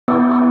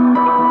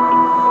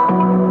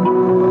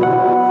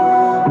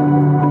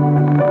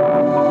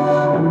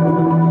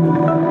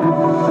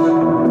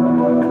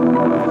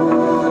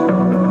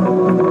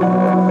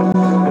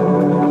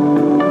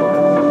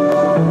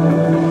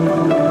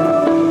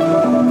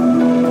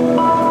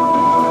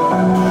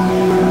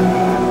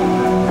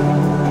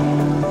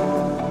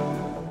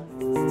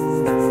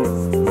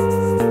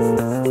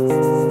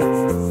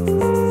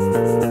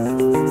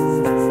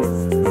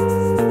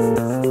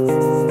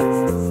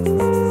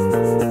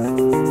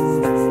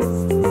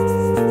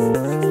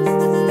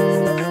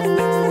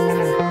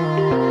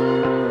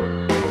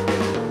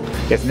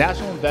Yes,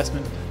 National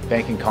Investment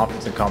Banking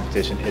Conference and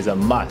Competition is a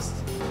must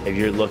if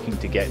you're looking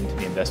to get into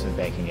the investment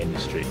banking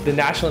industry. The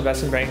National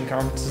Investment Banking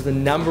Conference is the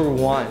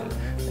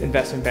 #1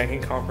 investment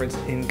banking conference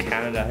in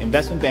Canada.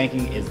 Investment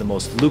banking is the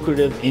most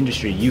lucrative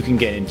industry you can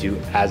get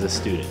into as a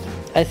student.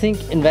 I think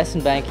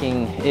investment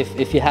banking,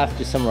 if you have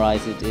to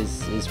summarize it,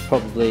 is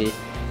probably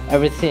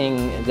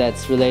everything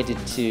that's related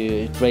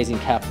to raising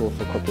capital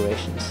for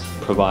corporations.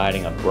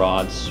 Providing a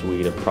broad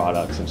suite of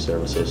products and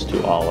services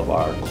to all of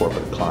our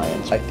corporate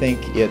clients. I think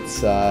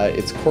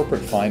it's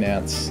corporate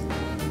finance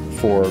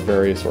for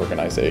various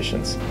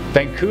organizations.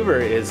 Vancouver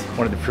is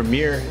one of the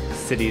premier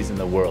cities in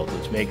the world,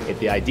 which make it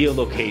the ideal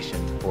location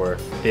for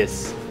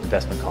this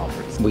investment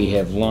conference. We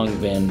have long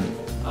been,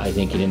 I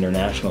think, an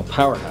international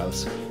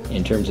powerhouse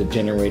in terms of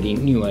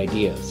generating new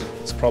ideas.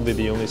 It's probably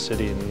the only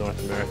city in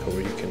North America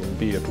where you can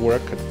be at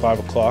work at 5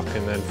 o'clock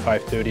and then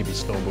 5:30 be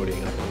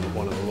snowboarding up on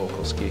one of the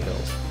local ski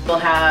hills. We'll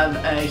have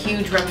a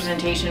huge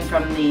representation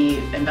from the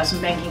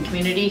investment banking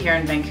community here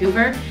in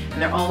Vancouver,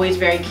 and they're always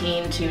very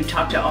keen to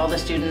talk to all the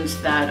students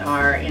that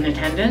are in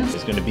attendance.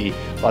 There's going to be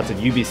lots of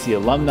UBC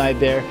alumni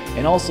there,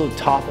 and also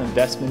top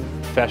investment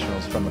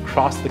professionals from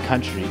across the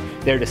country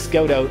there to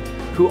scout out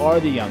who are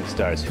the young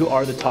stars, who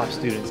are the top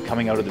students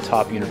coming out of the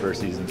top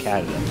universities in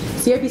Canada.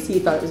 CIBC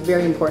thought it was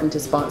very important to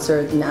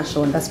sponsor the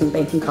National Investment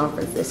Banking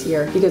Conference this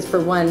year because, for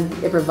one,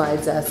 it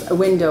provides us a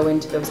window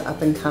into those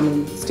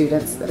up-and-coming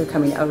students that are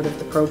coming out of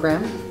the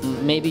program.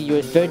 Maybe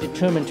you're very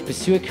determined to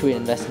pursue a career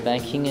in investment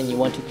banking and you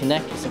want to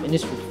connect with some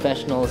industry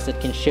professionals that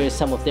can share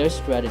some of their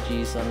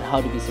strategies on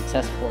how to be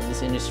successful in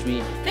this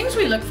industry. Things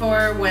we look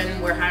for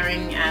when we're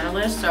hiring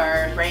analysts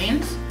are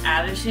brains,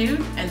 attitude,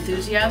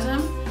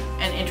 enthusiasm,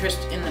 and interest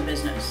in the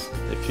business.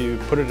 If you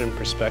put it in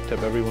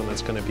perspective, everyone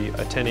that's going to be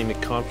attending the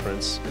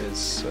conference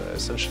is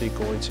essentially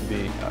going to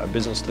be a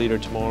business leader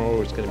tomorrow,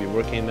 or is going to be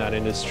working in that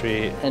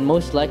industry. And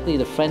most likely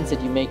the friends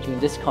that you make during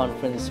this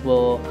conference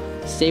will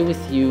stay with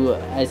you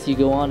as you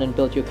go on and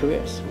build your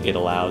careers. It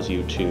allows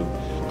you to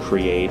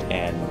create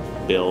and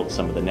build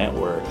some of the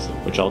networks,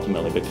 which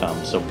ultimately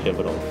become so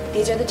pivotal.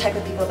 These are the type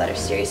of people that are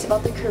serious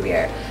about their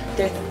career.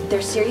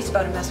 They're serious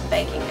about investment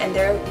banking, and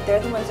they're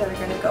the ones that are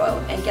going to go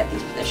out and get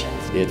these positions.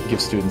 It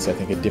gives students, I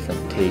think, a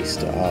different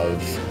taste of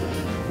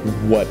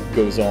what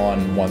goes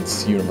on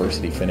once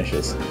university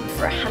finishes.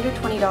 For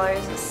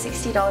 $120,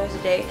 $60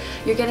 a day,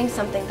 you're getting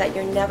something that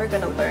you're never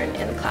going to learn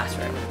in the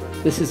classroom.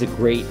 This is a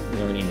great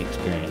learning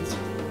experience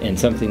and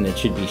something that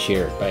should be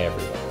shared by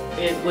everyone.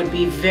 It would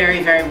be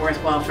very, very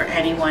worthwhile for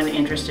anyone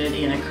interested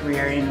in a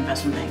career in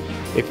investment banking.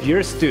 If you're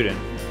a student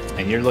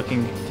and you're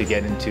looking to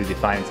get into the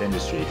finance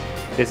industry,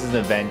 this is an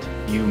event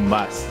you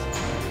must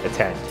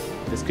attend.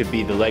 This could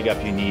be the leg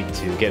up you need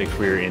to get a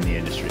career in the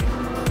industry.